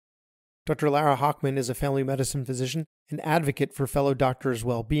Dr. Lara Hochman is a family medicine physician and advocate for fellow doctors'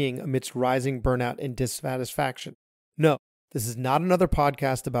 well-being amidst rising burnout and dissatisfaction. No, this is not another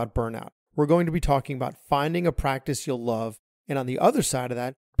podcast about burnout. We're going to be talking about finding a practice you'll love, and on the other side of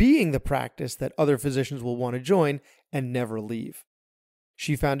that, being the practice that other physicians will want to join and never leave.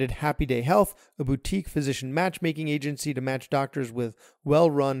 She founded Happy Day Health, a boutique physician matchmaking agency to match doctors with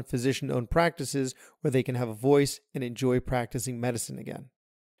well-run physician-owned practices where they can have a voice and enjoy practicing medicine again.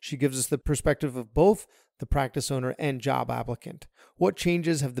 She gives us the perspective of both the practice owner and job applicant. What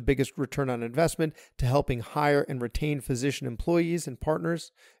changes have the biggest return on investment to helping hire and retain physician employees and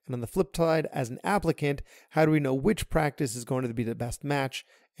partners? And on the flip side, as an applicant, how do we know which practice is going to be the best match,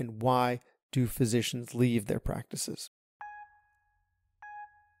 and why do physicians leave their practices?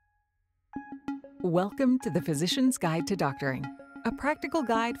 Welcome to the Physician's Guide to Doctoring, a practical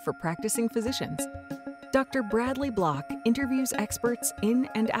guide for practicing physicians. Dr. Bradley Block interviews experts in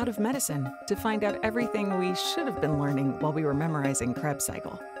and out of medicine to find out everything we should have been learning while we were memorizing Krebs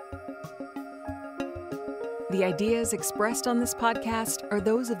cycle. The ideas expressed on this podcast are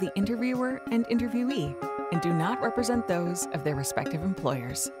those of the interviewer and interviewee and do not represent those of their respective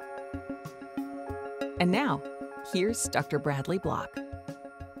employers. And now, here's Dr. Bradley Block.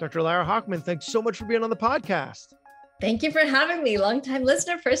 Dr. Lara Hochman, thanks so much for being on the podcast. Thank you for having me. Long-time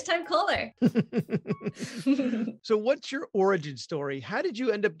listener, first-time caller. So what's your origin story? How did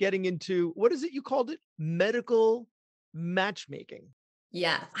you end up getting into, what is it you called it? Medical matchmaking.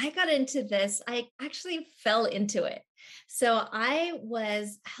 Yeah, I got into this. I actually fell into it. So I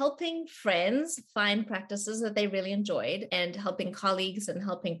was helping friends find practices that they really enjoyed and helping colleagues and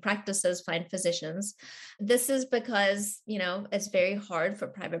helping practices find physicians. This is because, it's very hard for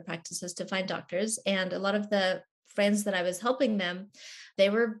private practices to find doctors. And a lot of the friends that I was helping them, they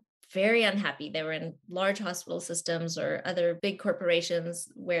were very unhappy. They were in large hospital systems or other big corporations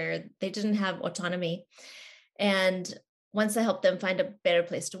where they didn't have autonomy. And once I helped them find a better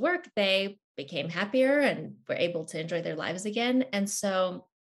place to work, they became happier and were able to enjoy their lives again. And so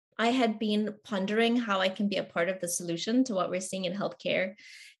I had been pondering how I can be a part of the solution to what we're seeing in healthcare.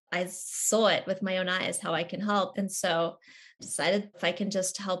 I saw it with my own eyes, how I can help. And so decided if I can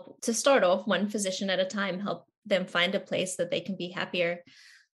just help to start off one physician at a time, help them find a place that they can be happier.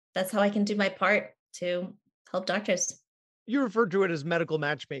 That's how I can do my part to help doctors. You referred to it as medical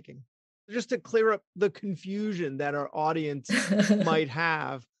matchmaking. Just to clear up the confusion that our audience might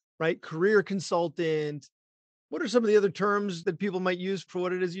have, right? Career consultant. What are some of the other terms that people might use for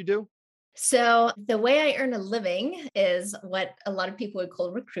what it is you do? So the way I earn a living is what a lot of people would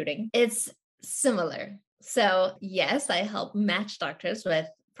call recruiting. It's similar. So yes, I help match doctors with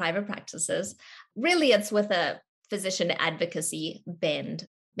private practices. Really, it's with a physician advocacy bend,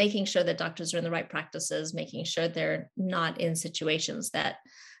 making sure that doctors are in the right practices, making sure they're not in situations that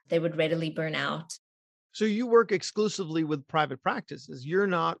they would readily burn out. So you work exclusively with private practices. You're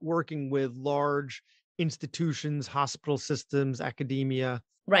not working with large institutions, hospital systems, academia.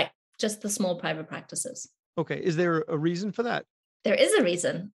 Right. Just the small private practices. Okay. Is there a reason for that? There is a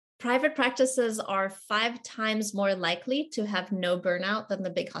reason. Private practices are 5 times more likely to have no burnout than the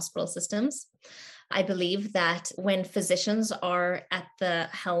big hospital systems. I believe that when physicians are at the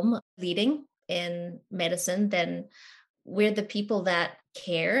helm leading in medicine, then we're the people that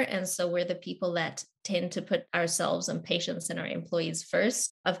care. And so we're the people that tend to put ourselves and patients and our employees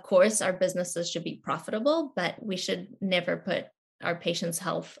first. Of course, our businesses should be profitable, but we should never put our patients'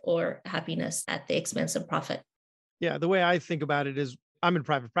 health or happiness at the expense of profit. Yeah. The way I think about it is I'm in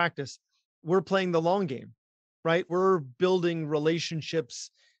private practice. We're playing the long game, right? We're building relationships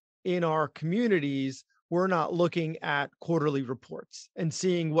in our communities. We're not looking at quarterly reports and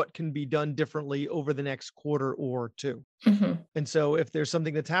seeing what can be done differently over the next quarter or two. Mm-hmm. And so if there's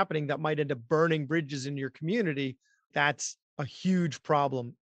something that's happening that might end up burning bridges in your community, that's a huge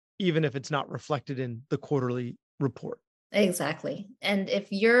problem, even if it's not reflected in the quarterly report. Exactly. And if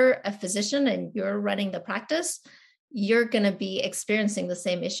you're a physician and you're running the practice, you're going to be experiencing the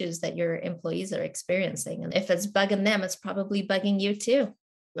same issues that your employees are experiencing. And if it's bugging them, it's probably bugging you too.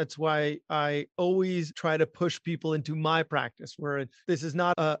 That's why I always try to push people into my practice, where this is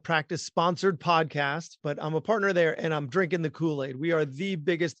not a practice sponsored podcast, but I'm a partner there and I'm drinking the Kool-Aid. We are the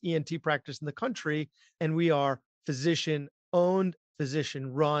biggest ENT practice in the country, and we are physician owned,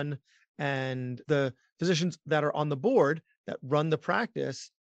 physician run. And the physicians that are on the board that run the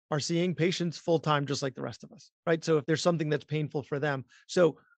practice are seeing patients full-time, just like the rest of us, right? So if there's something that's painful for them,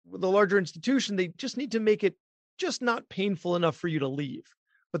 so the larger institution, they just need to make it just not painful enough for you to leave,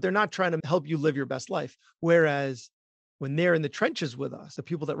 but they're not trying to help you live your best life. Whereas when they're in the trenches with us, the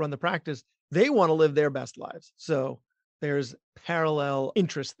people that run the practice, they want to live their best lives. So there's parallel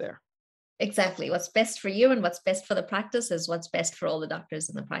interest there. Exactly. What's best for you and what's best for the practice is what's best for all the doctors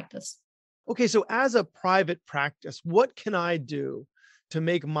in the practice. Okay, so as a private practice, what can I do to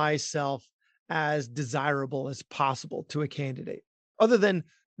make myself as desirable as possible to a candidate, other than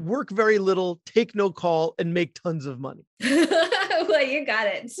work very little, take no call, and make tons of money? Well, you got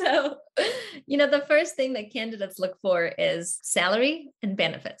it. So, the first thing that candidates look for is salary and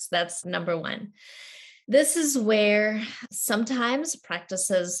benefits. That's number one. This is where sometimes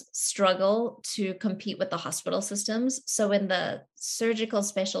practices struggle to compete with the hospital systems. So, in the surgical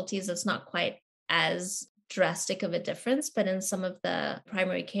specialties, it's not quite as drastic of a difference, but in some of the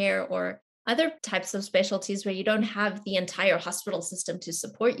primary care or other types of specialties where you don't have the entire hospital system to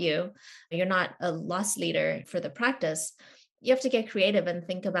support you, you're not a loss leader for the practice. You have to get creative and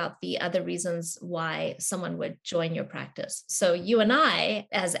think about the other reasons why someone would join your practice. So, you and I,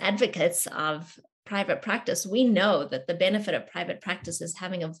 as advocates of private practice, we know that the benefit of private practice is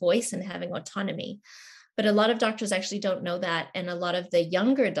having a voice and having autonomy. But a lot of doctors actually don't know that. And a lot of the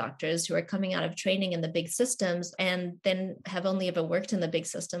younger doctors who are coming out of training in the big systems and then have only ever worked in the big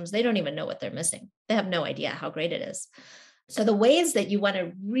systems, they don't even know what they're missing. They have no idea how great it is. So the ways that you want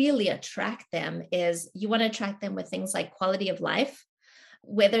to really attract them is you want to attract them with things like quality of life,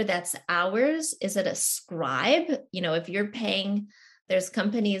 whether that's hours. Is it a scribe? If you're paying, there's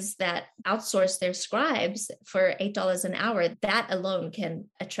companies that outsource their scribes for $8 an hour. That alone can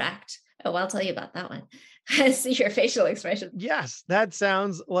attract. Oh, I'll tell you about that one. I see your facial expression. Yes, that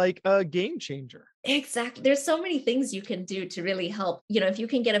sounds like a game changer. Exactly. There's so many things you can do to really help. If you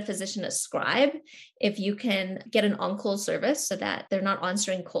can get a physician a scribe, if you can get an on-call service so that they're not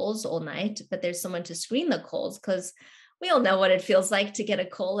answering calls all night, but there's someone to screen the calls, because we all know what it feels like to get a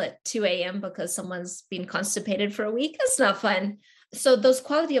call at 2 a.m. because someone's been constipated for a week. It's not fun. So those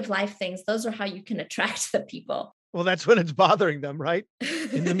quality of life things, those are how you can attract the people. Well, that's when it's bothering them, right?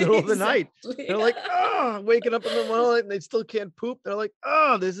 In the middle of the night. They're like, oh, waking up in the middle and they still can't poop. They're like,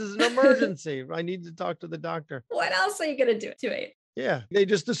 oh, this is an emergency. I need to talk to the doctor. What else are you going to do at 2 a.m.? Yeah. They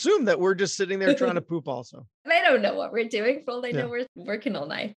just assume that we're just sitting there trying to poop also. They don't know what we're doing. For all they know, we're working all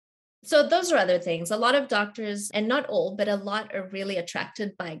night. So those are other things. A lot of doctors, and not all, but a lot are really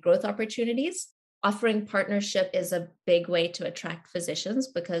attracted by growth opportunities. Offering partnership is a big way to attract physicians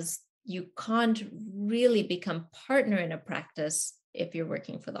because you can't really become partner in a practice if you're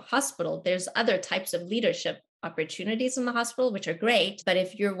working for the hospital. There's other types of leadership opportunities in the hospital, which are great. But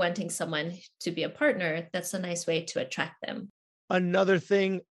if you're wanting someone to be a partner, that's a nice way to attract them. Another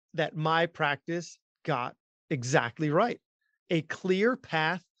thing that my practice got exactly right: a clear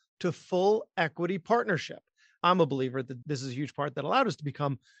path to full equity partnership. I'm a believer that this is a huge part that allowed us to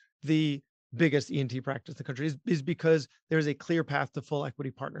become the biggest ENT practice in the country is because there's a clear path to full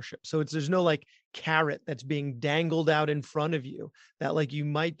equity partnership. So there's no like carrot that's being dangled out in front of you that like you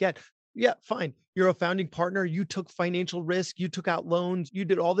might get. Yeah, fine. You're a founding partner. You took financial risk. You took out loans. You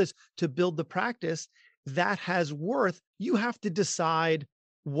did all this to build the practice that has worth. You have to decide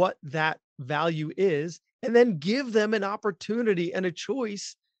what that value is and then give them an opportunity and a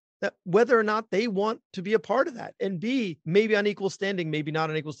choice that whether or not they want to be a part of that and be maybe on equal standing, maybe not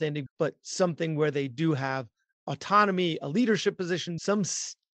on equal standing, but something where they do have autonomy, a leadership position, some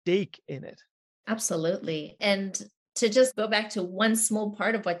stake in it. Absolutely. And to just go back to one small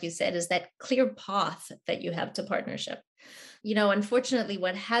part of what you said is that clear path that you have to partnership. Unfortunately,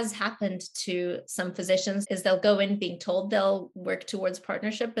 what has happened to some physicians is they'll go in being told they'll work towards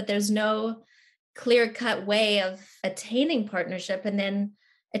partnership, but there's no clear-cut way of attaining partnership. And then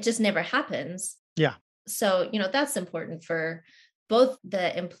it just never happens. Yeah. So, that's important for both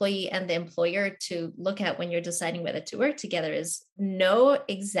the employee and the employer to look at when you're deciding whether to work together is know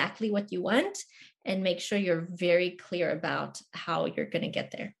exactly what you want and make sure you're very clear about how you're going to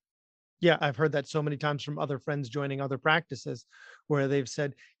get there. Yeah, I've heard that so many times from other friends joining other practices where they've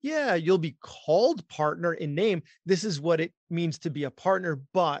said, yeah, you'll be called partner in name. This is what it means to be a partner,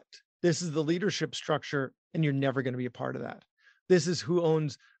 but this is the leadership structure and you're never going to be a part of that. This is who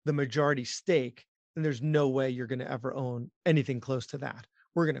owns the majority stake. And there's no way you're going to ever own anything close to that.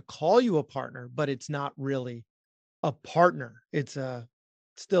 We're going to call you a partner, but it's not really a partner. It's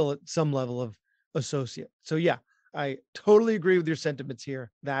still at some level of associate. So yeah, I totally agree with your sentiments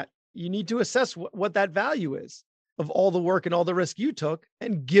here that you need to assess what that value is of all the work and all the risk you took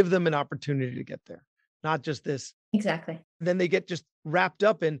and give them an opportunity to get there. Not just this. Exactly. Then they get just wrapped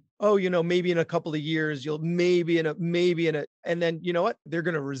up in, oh, maybe in a couple of years, you'll maybe in a, and then you know what? They're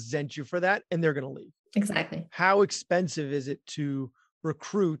going to resent you for that and they're going to leave. Exactly. How expensive is it to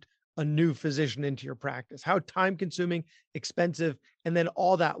recruit a new physician into your practice? How time consuming, expensive, and then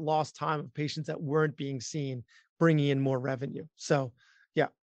all that lost time of patients that weren't being seen, bringing in more revenue. So yeah,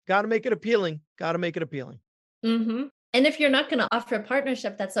 Got to make it appealing. Got to make it appealing. Mm-hmm. And if you're not going to offer a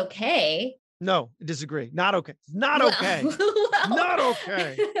partnership, that's okay. No, disagree. Not okay. Not Well, okay. well, Not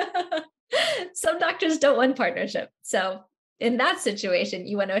okay. some doctors don't want partnership. So in that situation,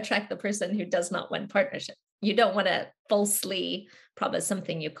 you want to attract the person who does not want partnership. You don't want to falsely promise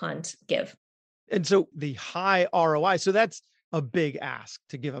something you can't give. And so the high ROI, so that's a big ask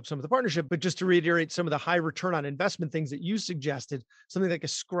to give up some of the partnership. But just to reiterate some of the high return on investment things that you suggested, something like a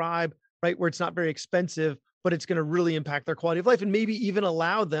scribe, right, where it's not very expensive, but it's going to really impact their quality of life and maybe even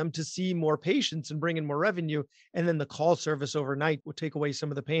allow them to see more patients and bring in more revenue. And then the call service overnight will take away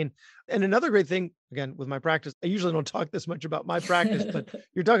some of the pain. And another great thing, again, with my practice, I usually don't talk this much about my practice, but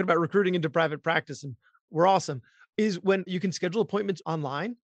you're talking about recruiting into private practice, and we're awesome, is when you can schedule appointments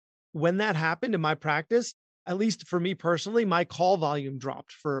online. When that happened in my practice, at least for me personally, my call volume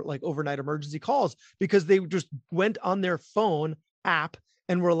dropped for like overnight emergency calls because they just went on their phone app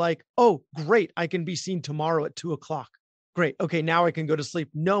and were like, oh, great, I can be seen tomorrow at 2:00. Great. Okay, now I can go to sleep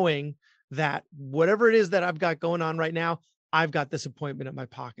knowing that whatever it is that I've got going on right now, I've got this appointment in my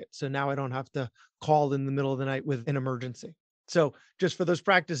pocket. So now I don't have to call in the middle of the night with an emergency. So just for those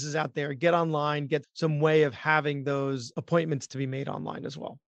practices out there, get online, get some way of having those appointments to be made online as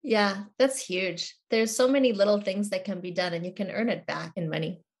well. Yeah, that's huge. There's so many little things that can be done and you can earn it back in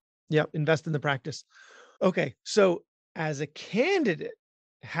money. Yep. Invest in the practice. Okay. So as a candidate,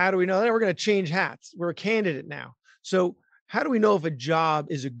 how do we know that we're going to change hats? We're a candidate now. So how do we know if a job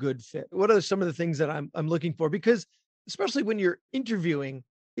is a good fit? What are some of the things that I'm looking for? Because especially when you're interviewing,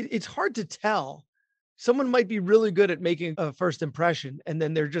 it's hard to tell. Someone might be really good at making a first impression, and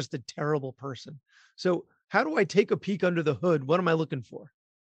then they're just a terrible person. So how do I take a peek under the hood? What am I looking for?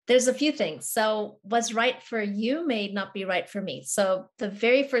 There's a few things. So what's right for you may not be right for me. So the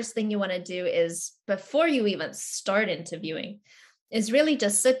very first thing you want to do is before you even start interviewing is really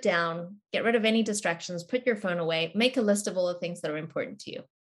just sit down, get rid of any distractions, put your phone away, make a list of all the things that are important to you.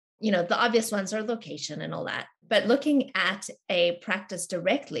 You know, the obvious ones are location and all that, but looking at a practice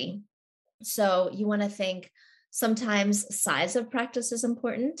directly. So you want to think sometimes size of practice is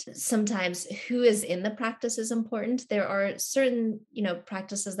important. Sometimes who is in the practice is important. There are certain,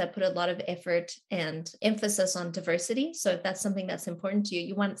 practices that put a lot of effort and emphasis on diversity. So if that's something that's important to you,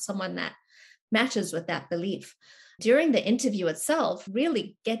 you want someone that matches with that belief. During the interview itself,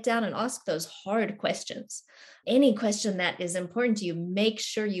 really get down and ask those hard questions. Any question that is important to you, make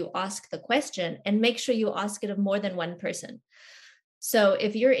sure you ask the question and make sure you ask it of more than one person. So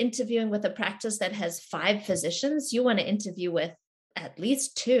if you're interviewing with a practice that has 5 physicians, you want to interview with at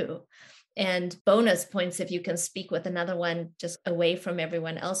least 2. And bonus points if you can speak with another one just away from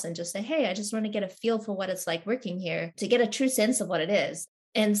everyone else and just say, hey, I just want to get a feel for what it's like working here to get a true sense of what it is.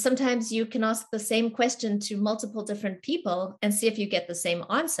 And sometimes you can ask the same question to multiple different people and see if you get the same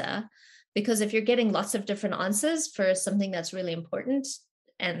answer. Because if you're getting lots of different answers for something that's really important,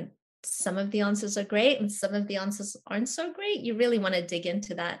 and some of the answers are great and some of the answers aren't so great, you really want to dig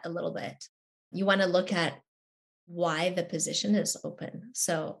into that a little bit. You want to look at why the position is open.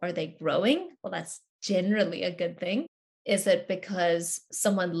 So are they growing? Well, that's generally a good thing. Is it because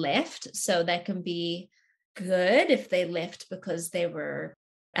someone left? So that can be good if they left because they were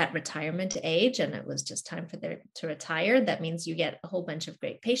at retirement age and it was just time for them to retire. That means you get a whole bunch of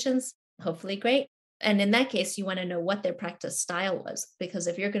great patients, hopefully great. And in that case, you want to know what their practice style was, because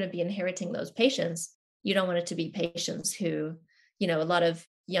if you're going to be inheriting those patients, you don't want it to be patients who, a lot of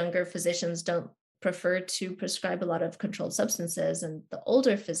younger physicians don't prefer to prescribe a lot of controlled substances, and the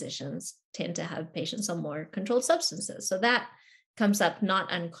older physicians tend to have patients on more controlled substances. So that comes up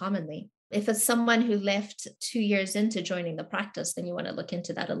not uncommonly. If it's someone who left 2 years into joining the practice, then you want to look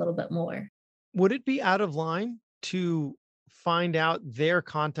into that a little bit more. Would it be out of line to find out their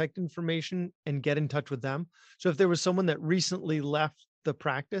contact information and get in touch with them? So if there was someone that recently left the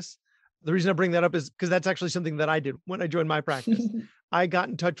practice, the reason I bring that up is because that's actually something that I did when I joined my practice. I got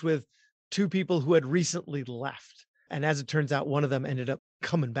in touch with 2 people who had recently left. And as it turns out, one of them ended up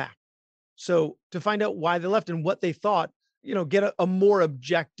coming back. So to find out why they left and what they thought, get a more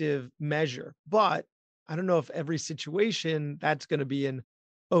objective measure. But I don't know if every situation that's going to be an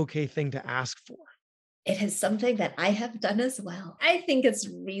okay thing to ask for. It is something that I have done as well. I think it's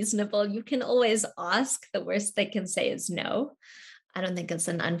reasonable. You can always ask. The worst they can say is no. I don't think it's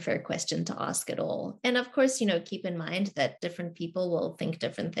an unfair question to ask at all. And of course, keep in mind that different people will think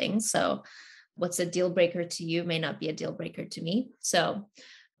different things. So what's a deal breaker to you may not be a deal breaker to me. So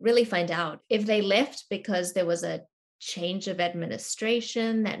really find out if they left because there was a change of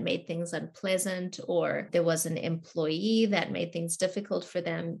administration that made things unpleasant, or there was an employee that made things difficult for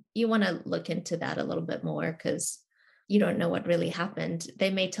them. You want to look into that a little bit more, because you don't know what really happened. They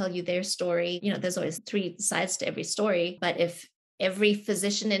may tell you their story. There's always three sides to every story. But if every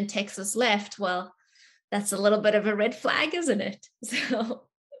physician in Texas left, well, that's a little bit of a red flag, isn't it?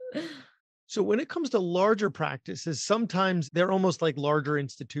 So when it comes to larger practices, sometimes they're almost like larger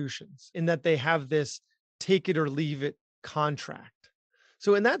institutions in that they have this take it or leave it contract.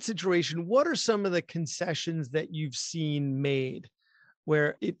 So in that situation, what are some of the concessions that you've seen made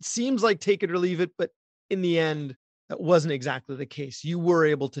where it seems like take it or leave it, but in the end, that wasn't exactly the case? You were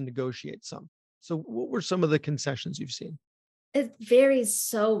able to negotiate some. So what were some of the concessions you've seen? It varies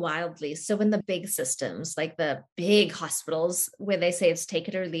so wildly. So in the big systems, like the big hospitals where they say it's take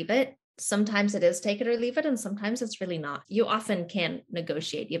it or leave it, sometimes it is take it or leave it, and sometimes it's really not. You often can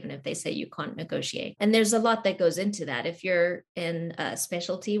negotiate, even if they say you can't negotiate. And there's a lot that goes into that. If you're in a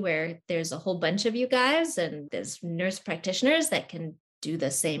specialty where there's a whole bunch of you guys and there's nurse practitioners that can do the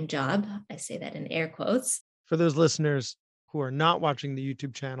same job, I say that in air quotes. For those listeners who are not watching the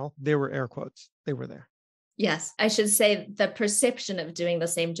YouTube channel, they were air quotes. They were there. Yes, I should say the perception of doing the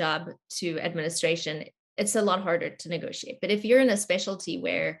same job to administration, it's a lot harder to negotiate. But if you're in a specialty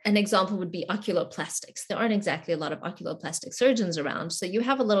where an example would be oculoplastics, there aren't exactly a lot of oculoplastic surgeons around. So you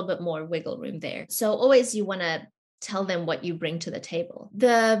have a little bit more wiggle room there. So always you want to tell them what you bring to the table.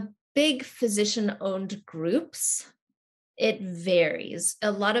 The big physician-owned groups, it varies. A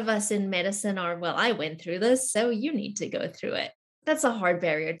lot of us in medicine are, well, I went through this, so you need to go through it. That's a hard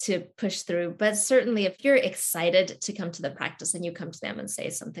barrier to push through. But certainly if you're excited to come to the practice and you come to them and say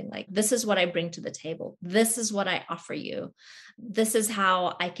something like, this is what I bring to the table. This is what I offer you. This is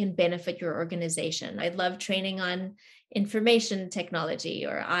how I can benefit your organization. I love training on information technology,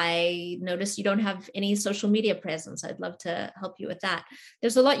 or I notice you don't have any social media presence. I'd love to help you with that.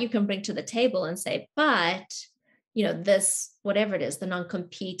 There's a lot you can bring to the table and say, but this, whatever it is, the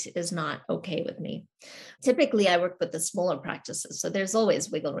non-compete is not okay with me. Typically, I work with the smaller practices. So there's always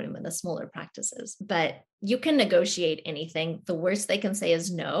wiggle room in the smaller practices, but you can negotiate anything. The worst they can say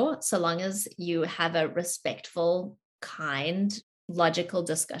is no, so long as you have a respectful, kind, logical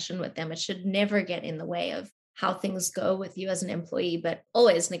discussion with them. It should never get in the way of how things go with you as an employee, but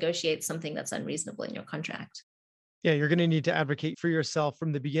always negotiate something that's unreasonable in your contract. Yeah, you're going to need to advocate for yourself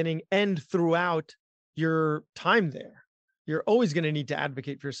from the beginning and throughout your time there. You're always going to need to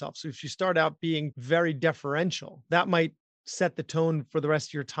advocate for yourself. So if you start out being very deferential, that might set the tone for the rest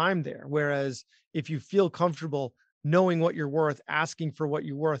of your time there. Whereas if you feel comfortable knowing what you're worth, asking for what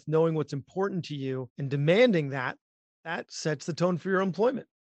you're worth, knowing what's important to you and demanding that, that sets the tone for your employment.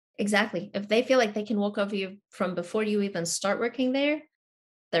 Exactly. If they feel like they can walk over you from before you even start working there,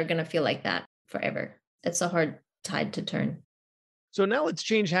 they're going to feel like that forever. It's a hard tide to turn. So now let's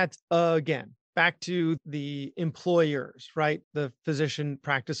change hats again. Back to the employers, right? The physician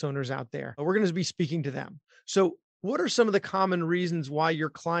practice owners out there. We're going to be speaking to them. So what are some of the common reasons why your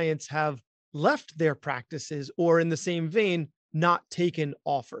clients have left their practices, or in the same vein, not taken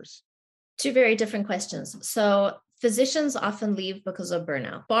offers? Two very different questions. So physicians often leave because of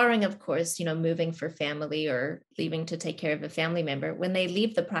burnout, barring, of course, moving for family or leaving to take care of a family member. When they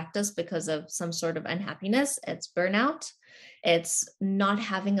leave the practice because of some sort of unhappiness, it's burnout. It's not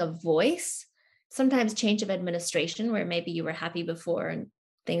having a voice. Sometimes change of administration, where maybe you were happy before and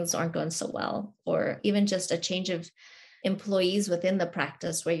things aren't going so well, or even just a change of employees within the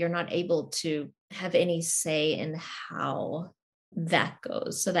practice where you're not able to have any say in how that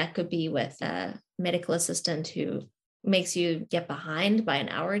goes. So that could be with a medical assistant who makes you get behind by an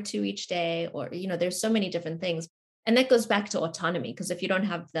hour or two each day, or, there's so many different things. And that goes back to autonomy, because if you don't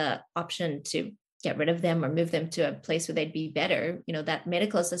have the option to get rid of them or move them to a place where they'd be better, that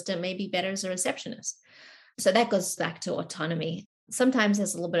medical assistant may be better as a receptionist. So that goes back to autonomy. Sometimes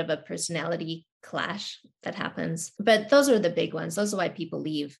there's a little bit of a personality clash that happens, but those are the big ones. Those are why people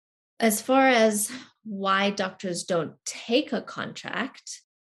leave. As far as why doctors don't take a contract,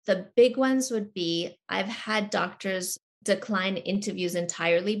 the big ones would be, I've had doctors decline interviews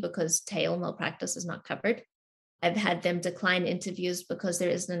entirely because tail malpractice is not covered. I've had them decline interviews because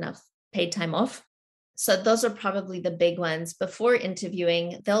there isn't enough paid time off. So those are probably the big ones. Before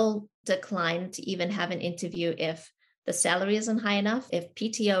interviewing, they'll decline to even have an interview if the salary isn't high enough, if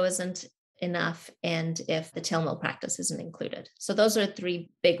PTO isn't enough, and if the tail malpractice isn't included. So those are three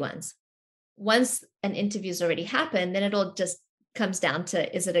big ones. Once an interview's already happened, then it'll just comes down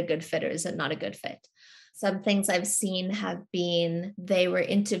to, is it a good fit or is it not a good fit? Some things I've seen have been they were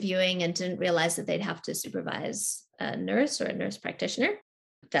interviewing and didn't realize that they'd have to supervise a nurse or a nurse practitioner.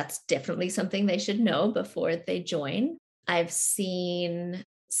 That's definitely something they should know before they join. I've seen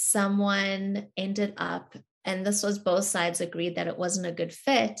someone ended up And this was both sides agreed that it wasn't a good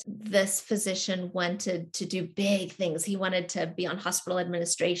fit. This physician wanted to do big things. He wanted to be on hospital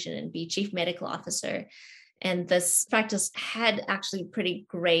administration and be chief medical officer. And this practice had actually pretty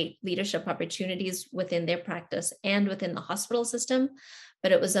great leadership opportunities within their practice and within the hospital system.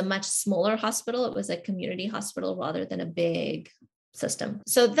 But it was a much smaller hospital. It was a community hospital rather than a big system.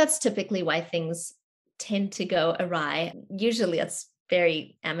 So that's typically why things tend to go awry. Usually it's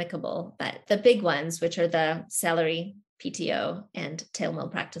very amicable, but the big ones, which are the salary, PTO, and tail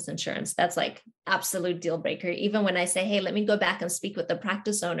malpractice insurance, that's like absolute deal breaker. Even when I say, hey, let me go back and speak with the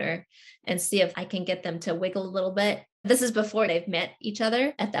practice owner and see if I can get them to wiggle a little bit. This is before they've met each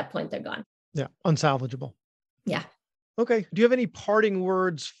other. At that point, they're gone. Yeah, unsalvageable. Yeah. Okay. Do you have any parting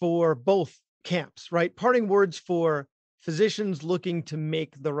words for both camps, right? Parting words for physicians looking to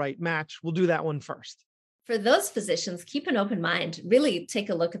make the right match. We'll do that one first. For those physicians, keep an open mind, really take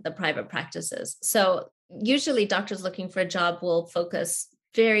a look at the private practices. So usually doctors looking for a job will focus,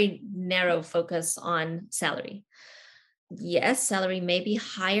 very narrow focus on salary. Yes, salary may be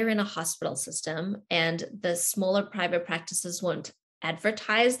higher in a hospital system, and the smaller private practices won't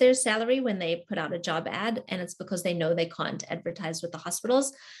advertise their salary when they put out a job ad, and it's because they know they can't advertise with the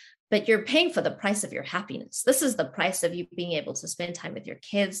hospitals. But you're paying for the price of your happiness. This is the price of you being able to spend time with your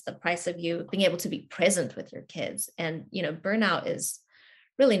kids, the price of you being able to be present with your kids. And, burnout is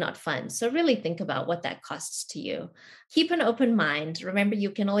really not fun. So really think about what that costs to you. Keep an open mind. Remember,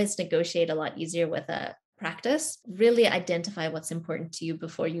 you can always negotiate a lot easier with a practice. Really identify what's important to you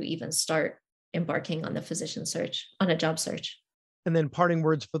before you even start embarking on the physician search, on a job search. And then parting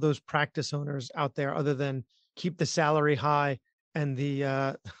words for those practice owners out there, other than keep the salary high and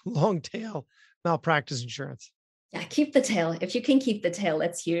the long tail malpractice insurance. Yeah, keep the tail. If you can keep the tail,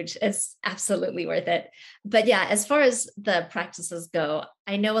 it's huge. It's absolutely worth it. But yeah, as far as the practices go,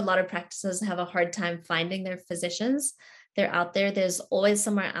 I know a lot of practices have a hard time finding their physicians. They're out there. There's always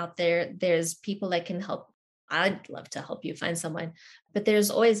somewhere out there. There's people that can help. I'd love to help you find someone, but there's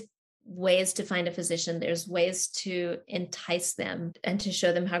always ways to find a physician. There's ways to entice them and to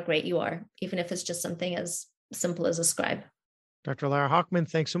show them how great you are, even if it's just something as simple as a scribe. Dr. Lara Hochman,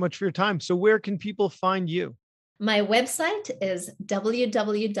 thanks so much for your time. So where can people find you? My website is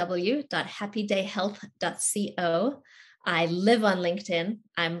www.happydayhealth.co. I live on LinkedIn.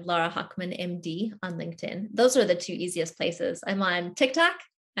 I'm Lara Hochman, MD on LinkedIn. Those are the two easiest places. I'm on TikTok.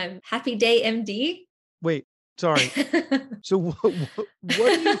 I'm Happy Day MD. Wait, sorry. So what do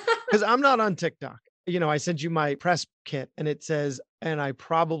you, because I'm not on TikTok. I sent you my press kit and it says, and I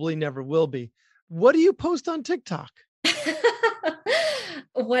probably never will be. What do you post on TikTok?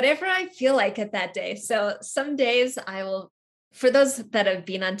 Whatever I feel like at that day. So some days I will, for those that have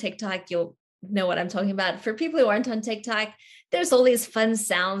been on TikTok, you'll know what I'm talking about. For people who aren't on TikTok, there's all these fun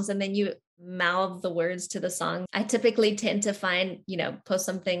sounds and then you mouth the words to the song. I typically tend to find, post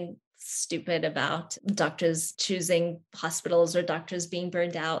something stupid about doctors choosing hospitals or doctors being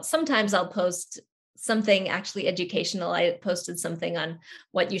burned out. Sometimes I'll post something actually educational. I posted something on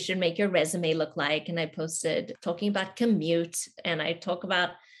what you should make your resume look like. And I posted talking about commute, and I talk about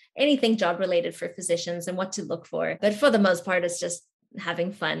anything job related for physicians and what to look for. But for the most part, it's just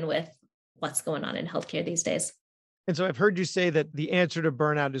having fun with what's going on in healthcare these days. And so I've heard you say that the answer to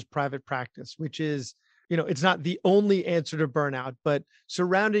burnout is private practice, which is, it's not the only answer to burnout, but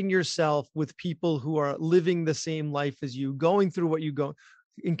surrounding yourself with people who are living the same life as you, going through what you go,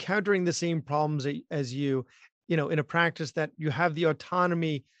 encountering the same problems as you, in a practice that you have the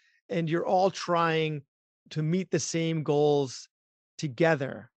autonomy and you're all trying to meet the same goals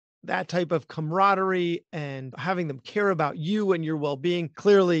together. That type of camaraderie and having them care about you and your well-being.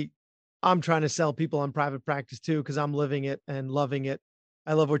 Clearly, I'm trying to sell people on private practice too, because I'm living it and loving it.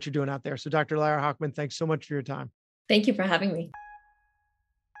 I love what you're doing out there. So Dr. Lara Hochman, thanks so much for your time. Thank you for having me.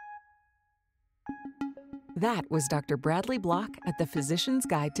 That was Dr. Bradley Block at the Physician's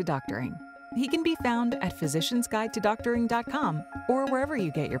Guide to Doctoring. He can be found at physiciansguidetodoctoring.com or wherever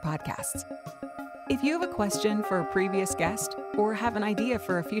you get your podcasts. If you have a question for a previous guest or have an idea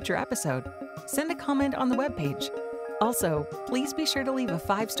for a future episode, send a comment on the webpage. Also, please be sure to leave a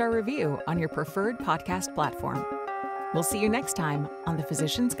 5-star review on your preferred podcast platform. We'll see you next time on the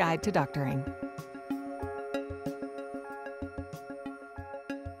Physician's Guide to Doctoring.